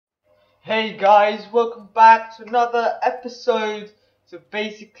Hey guys, welcome back to another episode. So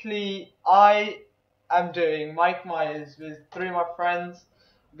basically, I am doing Mike Myers with three of my friends.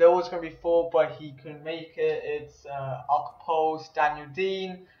 There was going to be four, but he couldn't make it. It's Alcapole, Daniel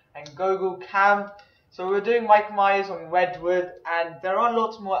Dean, and Gogol Cam. So we're doing Mike Myers on Redwood, and there are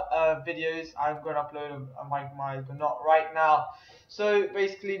lots more videos. I'm going to upload a Mike Myers, but not right now. So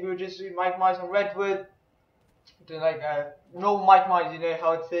basically, we were just doing Mike Myers on Redwood, doing like a normal Mike Myers, you know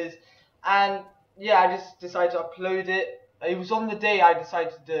how it is. And yeah, I just decided to upload it. It was on the day I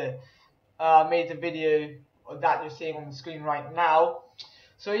decided to do it. Made the video that you're seeing on the screen right now.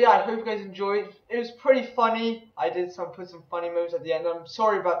 So yeah, I hope you guys enjoyed. It was pretty funny. I did put some funny moments at the end. I'm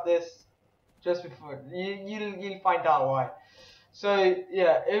sorry about this. Just before you'll find out why. So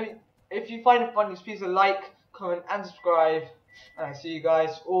yeah, if you find it funny, please like, comment, and subscribe. And I'll see you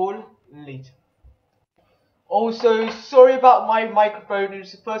guys all later. Also, sorry about my microphone. It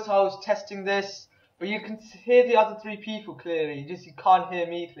was the first time I was testing this, but you can hear the other three people clearly. Just you can't hear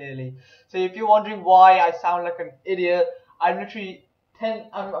me clearly. So if you're wondering why I sound like an idiot, I'm literally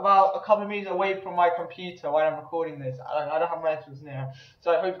I'm about a couple of meters away from my computer while I'm recording this. I don't have my headphones near,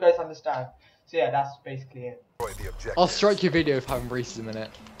 so I hope you guys understand. So yeah, that's basically it. I'll strike your video if I haven't reached a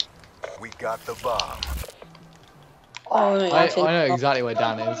minute. We got the bomb. Oh, no, I know exactly where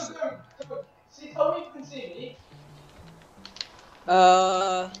Dan is. Tell me if you can see me.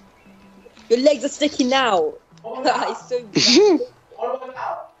 Your legs are sticking out. It's so bad. What about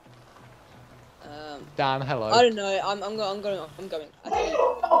now? Dan, hello. I don't know. I'm going. I think.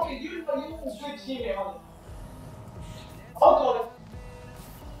 Okay, you're a good teammate, aren't you? Oh god.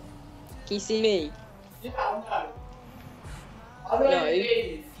 Can you see me? Yeah, I'm No.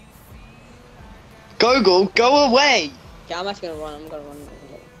 Gogol, go away! Okay, I'm actually gonna run. I'm gonna run.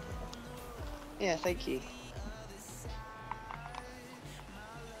 Yeah, thank you.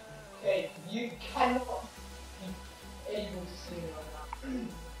 Okay, you cannot be able to see me right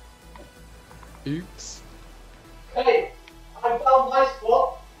now. Oops. Hey, I found my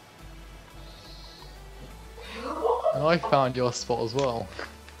spot. And I found your spot as well.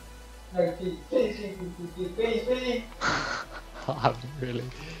 No, please. I haven't really.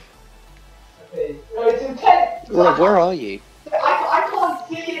 Okay, no, it's intense. Rob, where are you? I can't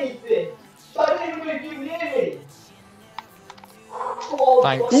see anything. So I don't even know if you hear me. Oh,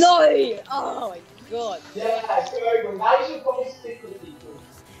 Thanks. No! Oh my god. yeah, go. Now you should probably stick with people.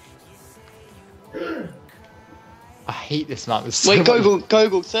 I hate this map. There's so Wait, much,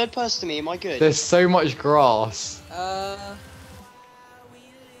 Gogol, third person to me, am I good? there's so much grass.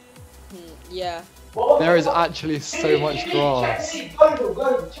 Yeah. There is actually so much grass. Check me,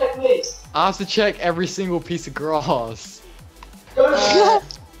 go, check me. I have to check every single piece of grass. Go.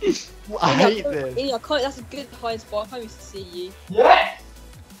 I hate this. I can't. That's a good hiding spot. I can't even see you. Yes.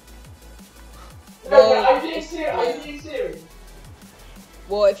 No, No, I'm being serious.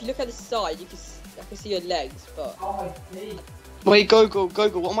 Well, if you look at the side, I can see your legs, but. Oh my god. Wait, Gogol,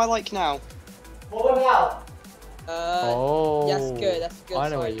 what am I like now? What about? Oh. That's good. That's good. I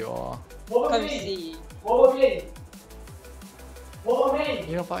know where side. you are. What Can't about even me? see you. What about me? What about me?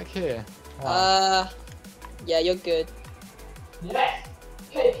 You're back here. Wow. Yeah, you're good. Yes.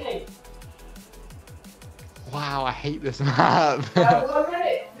 Okay. Wow, I hate this map. 1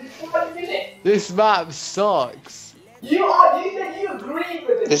 minute. This is 1 minute. This map sucks. You said you agreed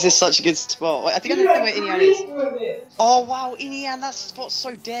with it. This is such a good spot. Wait, I think I You know where Inian is. agreed with it. Oh wow, Inian, that spot's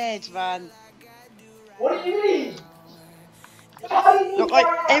so dead, man. What do you mean? How do you Look, like,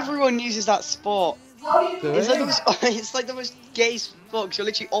 everyone uses that spot. How do you Do It's like, they? it's like the most gay spot, 'cause you're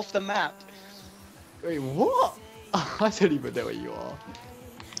literally off the map. Wait, what? I don't even know where you are.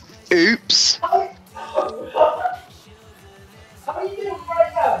 Oops. How are you doing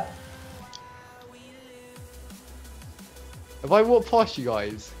right now? Have I walked past you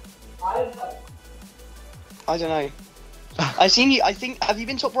guys? I don't know. I don't know. I've seen you, have you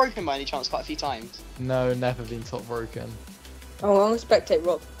been top broken by any chance quite a few times? No, never been top broken. Oh, I'm gonna spectate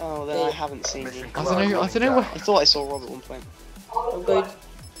Rob. Oh, then I haven't seen you. I don't know where. I thought I saw Rob at one point. I'm good.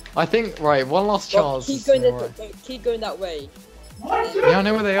 I think, right, one last Rob, chance. keep to going see that. where- Keep going that way. What? Yeah, I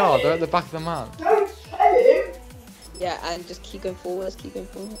know where they are. They're at the back of the map. Don't tell him. Yeah, and just keep going forwards. Keep going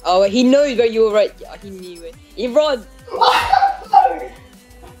forward. Oh, he knows where you were right. Yeah, he knew it. He run. No.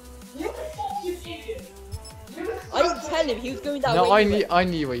 You're a fucking idiot. I didn't tell him. He was going that No, way. I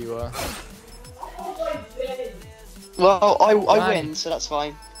knew where you were. Oh my days. Well, I Man. win, so that's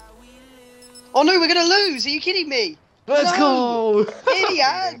fine. Oh no, we're gonna lose! Are you kidding me? Let's No! go!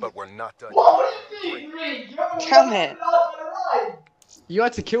 Idiot! But we're not done. What do you mean, Reed? You're Come here. You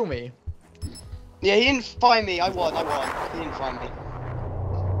had to kill me. Yeah, he didn't find me. I won. He didn't find me.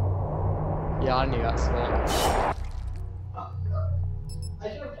 Yeah, I knew that spot. I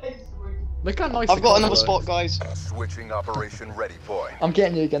should have played Swing. Look how nice. I've the got cog another looks. spot, guys. Switching operation ready point. I'm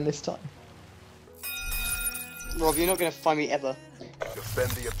getting you again this time. Rob, you're not gonna find me ever.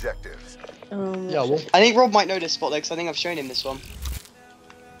 Defend the objectives. Yeah, well, I think Rob might know this spot though, because I think I've shown him this one.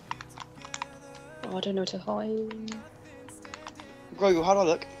 Oh, I don't know where to hide. Grogu, how do I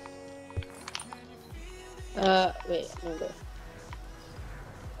look? Wait, no go.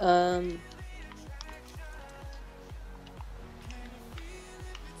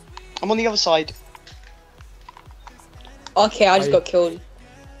 I'm on the other side. Okay, I just got killed.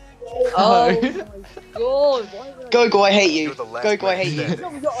 Oh my god, why would I... Gogo, I hate you. You're the last Gogo, I man hate you.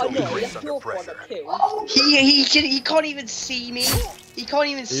 standing. No, I know, Grace that's under your fault pressure. I killed. He can't even see me. He can't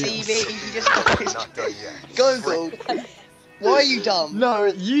even see me. He just goes. Not done yet. Gogo, why are you dumb? no,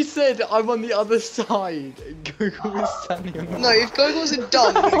 you said I'm on the other side. And Google was standing on the. No, if Gogo wasn't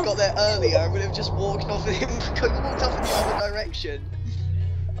dumb, we would have got there earlier. I would have just walked off in Gogo walked off in the other direction.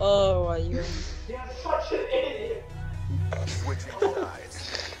 Oh, right, you. You're such an idiot. Switching sides.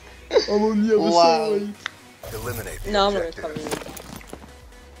 I'm on the other Wow. side. Eliminate the No, I'm not objective.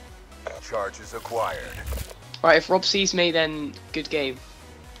 coming. Charges acquired. Right, if Rob sees me, then good game.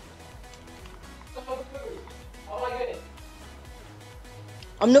 Oh my goodness.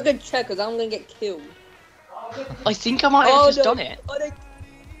 I'm not gonna check because I'm gonna get killed. I think I might have just no. done it. Oh, no.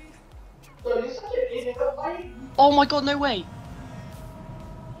 Bro, you're such an idiot. Why? Oh my god, no way.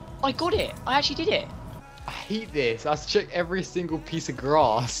 I got it. I actually did it. I hate this. I have to check every single piece of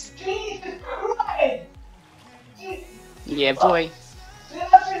grass. Jesus Christ! Yeah, boy.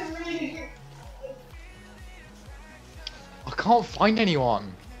 That's been really. I can't find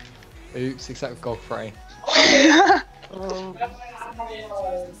anyone. Oops, except Godfrey. Oh.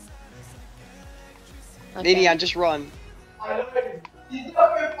 Lilian, just run. I know. He's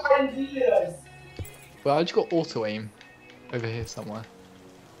not going to find Leon. Well, I just got auto aim over here somewhere.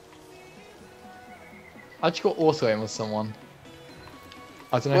 I just got auto aim with someone.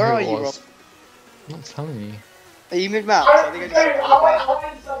 I don't know Where who are it you, was. Rob? I'm not telling you. Are you mid map? I think I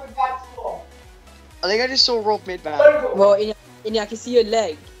went something back spot. I just saw Rob mid map. Well, in I can see your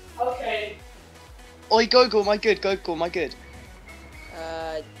leg. Okay. Oi, Gogo, my good. Gogo, my good.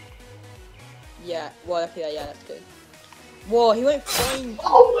 Yeah. Well, okay, yeah, that's good. Whoa, he went flying.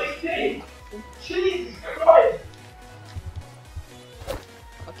 Oh my days! Jesus Christ!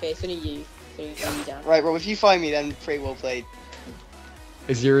 Okay, it's only you. It's only you down. Right, Rob, if you find me, then pretty well played.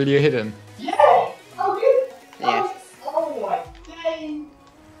 Is he really hidden? Yeah! Oh, good! Yeah. Oh my days!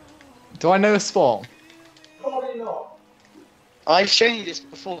 Do I know a spot? Probably not. I've shown you this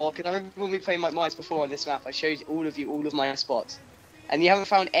before, because I remember when we played Mike Myers before on this map, I showed all of my spots. And you haven't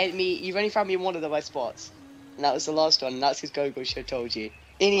found any, you've only found me in one of my spots. And that was the last one, and that's because Gogo should have told you.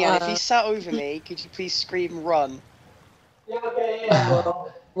 Inian, if he sat over me, could you please scream run? Yeah, okay, yeah.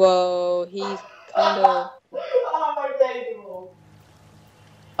 Whoa, he's kind of. Oh my days, bro.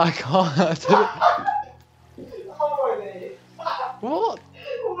 I can't. I don't, Oh my days. what?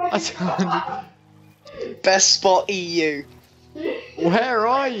 What I is don't, Best spot EU. where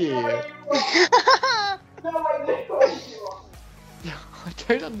are you? No idea where you are. I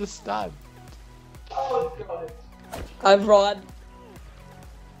don't understand. Oh god. I've run.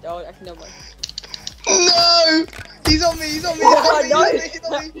 Oh, I can know my. No! He's on me, he's on me, he's on me, No. he's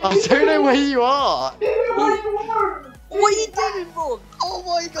on me. I don't know where you are. Where you are? What are you doing, Rob? Oh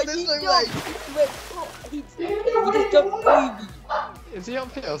my god, there's no way. He just jumped over me. Is he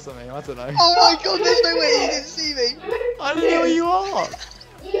up here or something? I don't know. Oh my god, there's no way he didn't see me. I don't know where you are.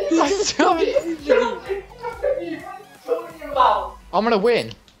 I still haven't- What are you talking about? I'm gonna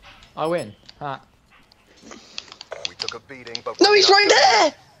win. I win. Ha. We took a beating, but No, we're he's not right done.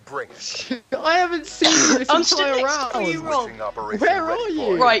 there! Bring it. I haven't seen you this I'm stood entire next to round. you, Rob. Switching operation Where ready are you?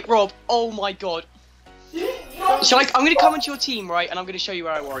 point. Right, Rob, oh my god. Shall I'm gonna come into your team, right, and I'm gonna show you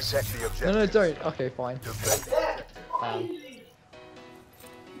where I was. Protect the No, objective. no, don't. Okay, fine. Defend.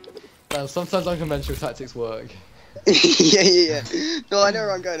 Sometimes unconventional tactics work. yeah. No, I know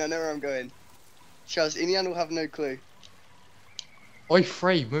where I'm going, Trust, Inian will have no clue. Oi,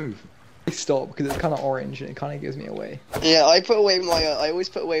 Frey, move. Stop, because it's kind of orange and it kind of gives me away. Yeah, I put away my, I always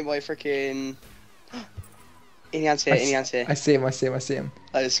put away my frickin'... Inian's here, Inian's here. I see him. I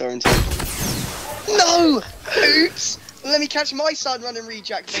just saw him too. No! Oops! Let me catch my son running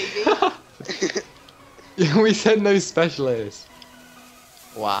rejack, baby! Yeah, we said no specialist.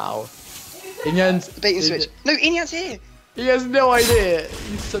 Wow. Inyan's... Bait and switch. No, Inian's here! He has no idea.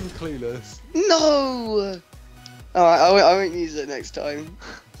 He's so clueless. No! Alright, I won't use it next time.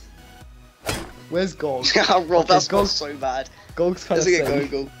 Where's Gog? Rob, Okay, that's Gog- so bad. Gog's kind of Let's get safe.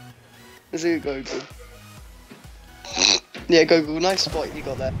 Gogol. Let's do it, Google. Yeah, Google, nice spot you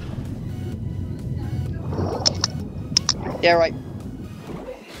got there. Yeah, right.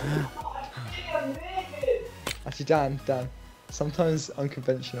 Actually, Dan. Sometimes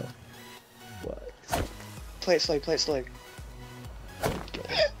unconventional works. Play it slow, play it slow.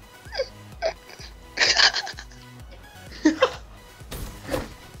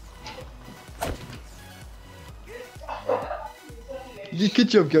 Good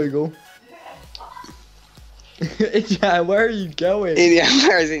job, Google. Yeah, where are you going? Indian,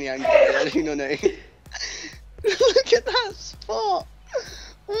 where is Indian? I do not know. Look at that spot.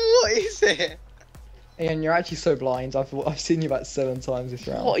 What is it? Ian, you're actually so blind. I've seen you about 7 times this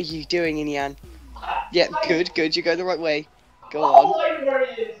round. What are you doing, Indian? Yeah, good. You're going the right way. Go on.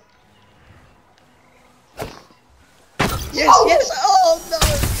 Yes. Oh no.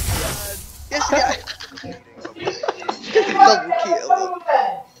 Yes, Double kill.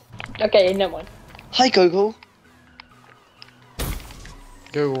 Okay, never mind. Hi, Google.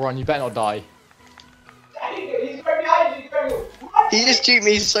 Google, run. You better not die. He just juked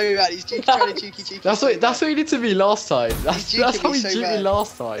me so bad. He's trying to juke. That's what he did to me last time. That's juking how me he so juked me bad.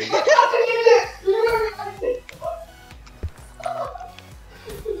 last time.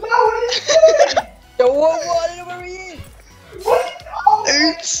 Yo, what? I don't know where he is.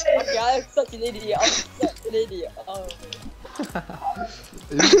 Oops. Okay, I'm such an idiot. Oh.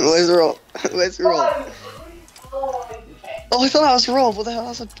 Where's Rob? Where's Rob? Oh, I thought that was Rob. What the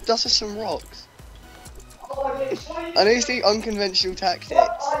hell? That's just some rocks. I know he's doing unconventional tactics.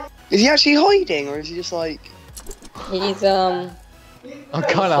 Is he actually hiding, or is he just like? He's I'm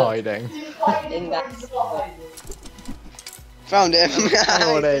kind of hiding. in that spot. Found him.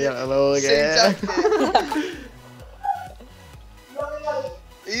 Oh, there you go. Same Yeah. tactic.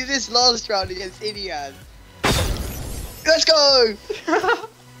 He did this last round against Indian. Let's go!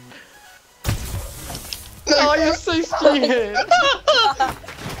 Oh, you're so stupid.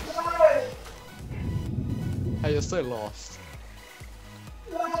 Hey, you're so lost.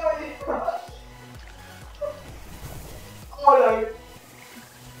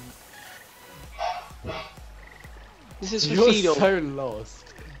 This is for You're Fido. so lost.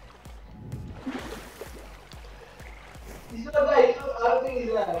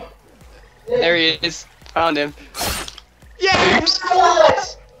 There he is. Found him. Yes!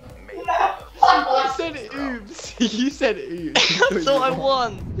 What? You said oops. You said oops. I thought I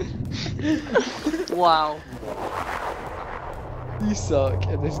won. Wow. You suck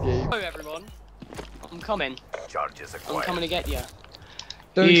at this game. Hello everyone. I'm coming. Charges I'm acquired. coming to get you.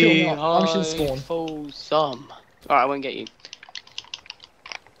 Don't kill me. I'm just spawn. Full sum. Alright, I won't get you.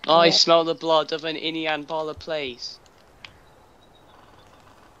 I smell the blood of an Indian baller place.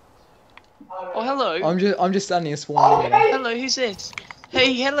 Oh, hello. I'm just standing and spawning here. Hello, who's this?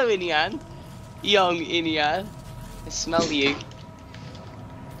 Hey, hello, Indian. Young Indian. I smell you.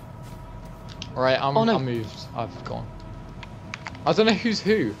 Alright, Oh, no. I'm moved. I've gone. I don't know who's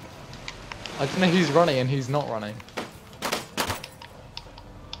who. I don't know who's running and who's not running.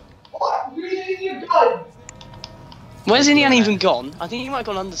 Where's Indian even gone? I think he might have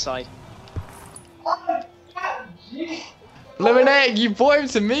gone underside. Lemon egg, you brought him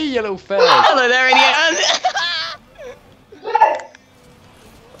to me, you little fag. Hello there, Indian.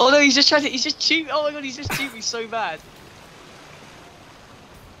 Oh no, he's just shoot. Oh my god, he's just shoot me so bad.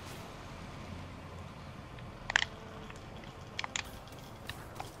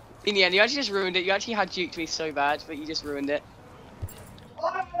 In the end, you actually just ruined it. You actually had juked me so bad, but you just ruined it.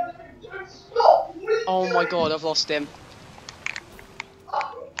 Oh my god, I've lost him.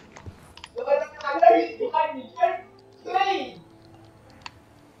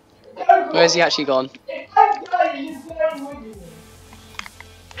 Where's he actually gone?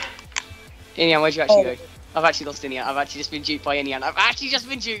 Inian, where'd you actually go? I've actually lost Inian. I've actually just been duped by Inian. I've actually just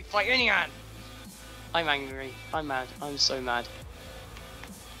been duped by Inian! I'm angry. I'm mad. I'm so mad.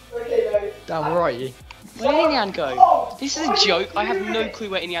 Damn, where are you? Where did Inian go? This is a joke. I have no clue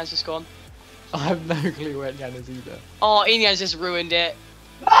where Inian's just gone. I have no clue where Nyan is either. Oh, Inian's just ruined it.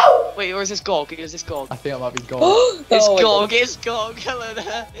 Wait, or is this Gog? Is this Gog? I think I might be gone. It's Oh my Gog, it's Gog. Hello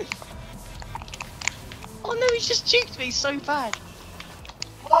there. Oh no, he's just juked me so bad.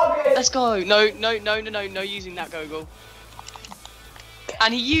 Let's go. No using that Goggle.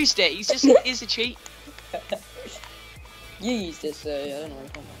 And he used it. He's just, it's a cheat. You used this, so I don't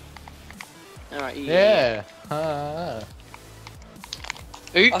know. Alright, Yeah.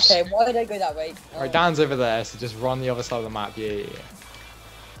 Oops. Okay, why did I go that way? Alright, Dan's over there, so just run the other side of the map. Yeah.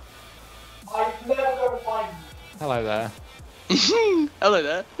 I'm never gonna find you. Hello there. Hello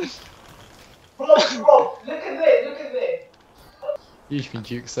there. Bro, look at this, look at this. You should be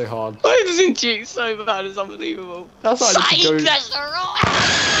juked so hard. Why doesn't juke so bad? It's unbelievable. That's why I need to go. That's the wrong.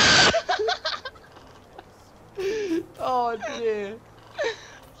 Oh dear.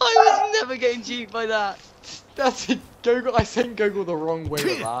 I was never getting juked by that. That's it. Google. I sent Google the wrong way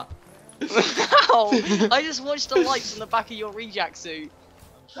with that. How? I just watched the lights on the back of your reject suit.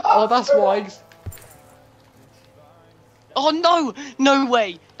 Oh, that's why. Oh no! No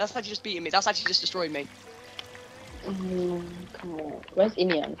way! That's actually just beating me. That's actually just destroyed me. Come on. Where's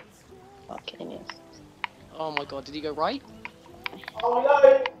Inian? Okay, Inian. Oh my god, did he go right? Oh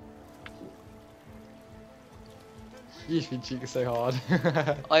no! You should be juked so hard.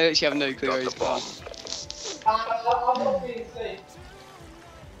 I actually have no clue where he's gone. I'm not being safe.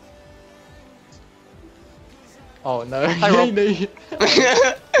 Oh no. Hi, Rob. No.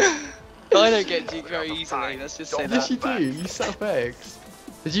 I don't get juked very easily, let's just say Yes, that. you do. You set up eggs.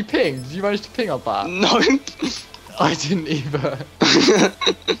 Did you ping? Did you manage to ping on that? No! I didn't either.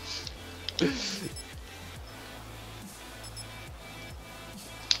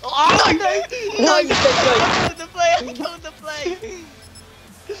 Oh no! No! I killed the play! I killed the play!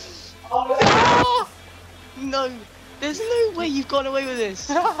 Oh no! No! There's no way you've got away with this!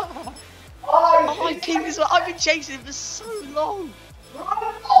 Oh, Oh, I pinged as well. I've been chasing him for so long!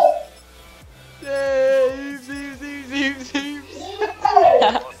 Yay! Zoom, zoom, zoom, zoom.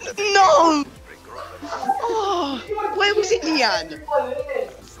 No! Oh, where was Inian?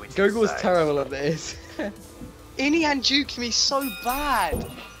 Google was terrible at this. Inian juked me so bad.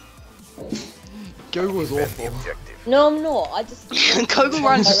 Google was awful. Objective. No, I'm not. I just. Gogo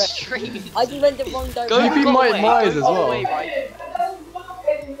ran straight. I just went the wrong direction. Gogo You beat got Mike away. Myers as Gogo got well. away, right? It doesn't work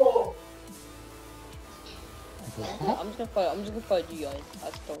anymore. I'm just gonna follow you guys.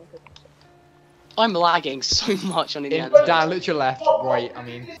 That's cool. I'm lagging so much on Inian. Dan, look to your left, right, I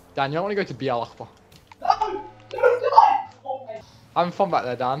mean. Dan, you don't want to go to Bialakba. No! Don't die! Oh my Having fun back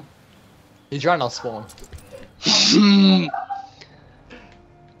there, Dan. He's trying to spawn.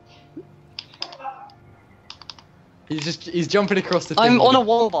 He's jumping across the I'm thing. on a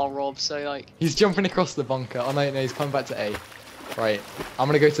wall bar, Rob, so like... He's jumping across the bunker. Oh no, he's coming back to A. Right, I'm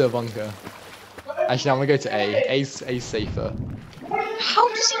gonna go to the bunker. Actually, no, I'm gonna go to A. A's safer. How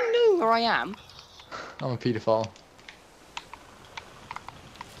does he know where I am? I'm a paedophile.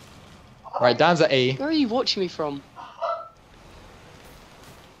 Right, Dan's at A. Where are you watching me from?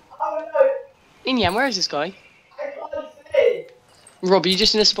 Oh no! Inian, where is this guy? I can't see! Rob, are you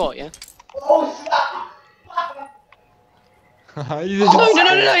just in a spot, yeah? Oh snap! No,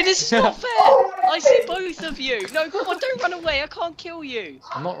 this is not fair! I see both of you! No, come on, don't run away, I can't kill you!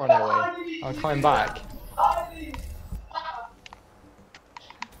 I'm not running away. I'm coming back.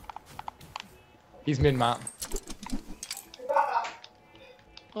 He's mid-map.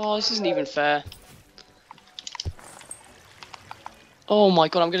 Oh, this isn't even fair. Oh my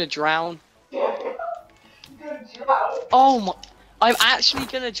god, I'm gonna drown. Oh my... I'm actually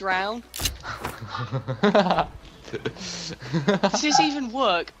gonna drown. Does this even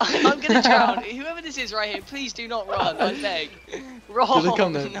work? I'm gonna drown. Whoever this is right here, please do not run, I beg. Rob, Did they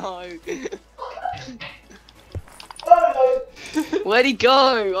come then? no. Where'd he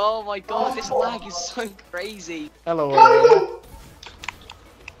go? Oh my god, this lag is so crazy. Hello, Warrior.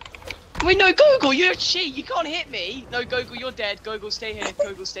 Wait, no, Google, you're a cheat. You can't hit me. No, Google, you're dead. Google, stay here.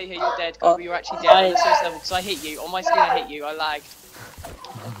 Google, stay here. You're dead. Google, you're actually dead on the source level because I hit you. On my screen, I hit you. I lag.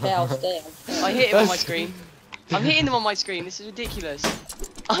 Okay, I'll stay. I hit him on my screen. I'm hitting them on my screen. This is ridiculous.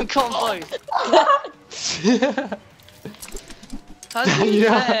 I've got both. How's it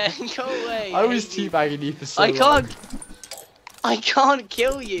Yeah. fair? Go away. I was hate you. teabagging you for so I long. can't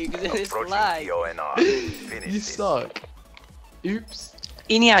kill you because of this Approaching lag. DONR. Finish You this. suck. Oops.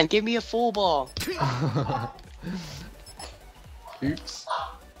 Inian, give me a 4-bar. Oops.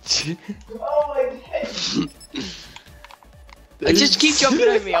 Oh my god! Just keep jumping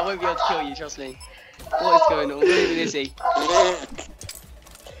over me. I won't be able to kill you. Trust me. What is going on? Where even is he?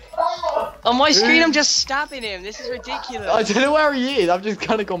 On my screen, I'm just stabbing him. This is ridiculous. I don't know where he is. I've just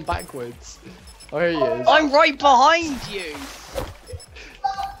kind of gone backwards. Oh, here he is. I'm right behind you.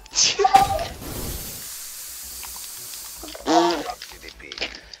 CDP.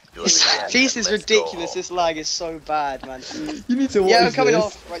 Do it again. This is Let's go ridiculous. home. This lag is so bad, man. You need to watch Yeah, I'm coming this.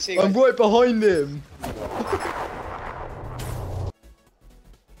 off. Right, see you I'm guys. right behind him.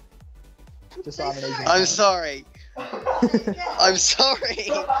 Just so I'm an Asian I'm fan. sorry. I'm sorry.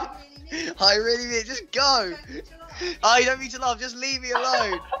 I really mean, just go. I don't mean to laugh. Just leave me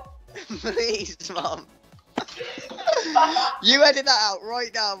alone, please, Mum. You edit that out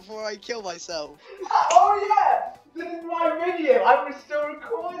right now before I kill myself. Oh yeah! This is my video! I was still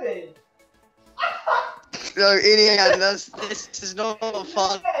recording! No, Inian, this is not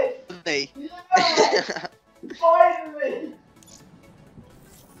fun. Yeah, finally!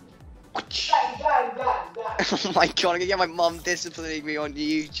 Oh my god, I'm gonna get my mum disciplining me on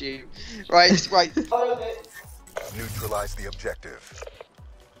YouTube. Right. Neutralize the objective.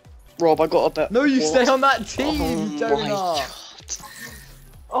 Rob, I got a bet. No, you What? stay on that team, Oh my donut. god.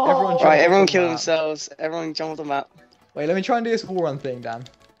 Everyone jump Right, off everyone the kill map. themselves. Everyone jump off the map. Wait, let me try and do this wall run thing, Dan.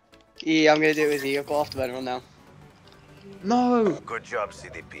 Yeah, I'm gonna do it with you. I've got afterburner on now. No, Good job,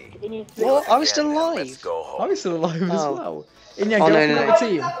 CDP. What? I was still Again, and alive. Let's go home. I'm still alive as Oh. well. Inyan, Oh, get no, off no, the no. other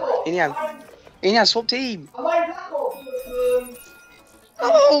team. Inian, swap team. Am I Black Ops?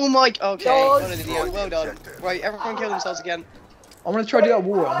 Oh my. Okay, No. well done, Inian. Well done. Right, everyone kill themselves again. I'm gonna try to do that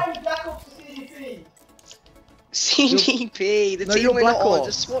wall run. I'm Black Ops CDP. CDP, the No, team you're we're not Black on. Ops.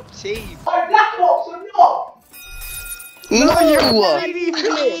 Just swap team. I'm Black Ops or not? No, you were.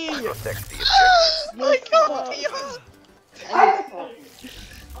 CDP! Protect the objective. My god, Inian. I'm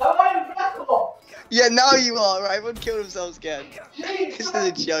Black Ops. Yeah, now you are. Right, everyone kill themselves again. Jeez, This is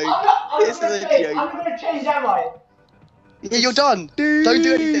a joke. I'm This gonna is a change. joke. I'm gonna change, am I? Yeah, you're done. Don't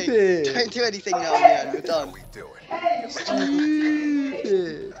do anything. Stupid. Don't do anything now, Inian. You're done. We do it. Hey,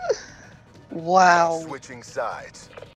 Stupid. Wow. Switching sides.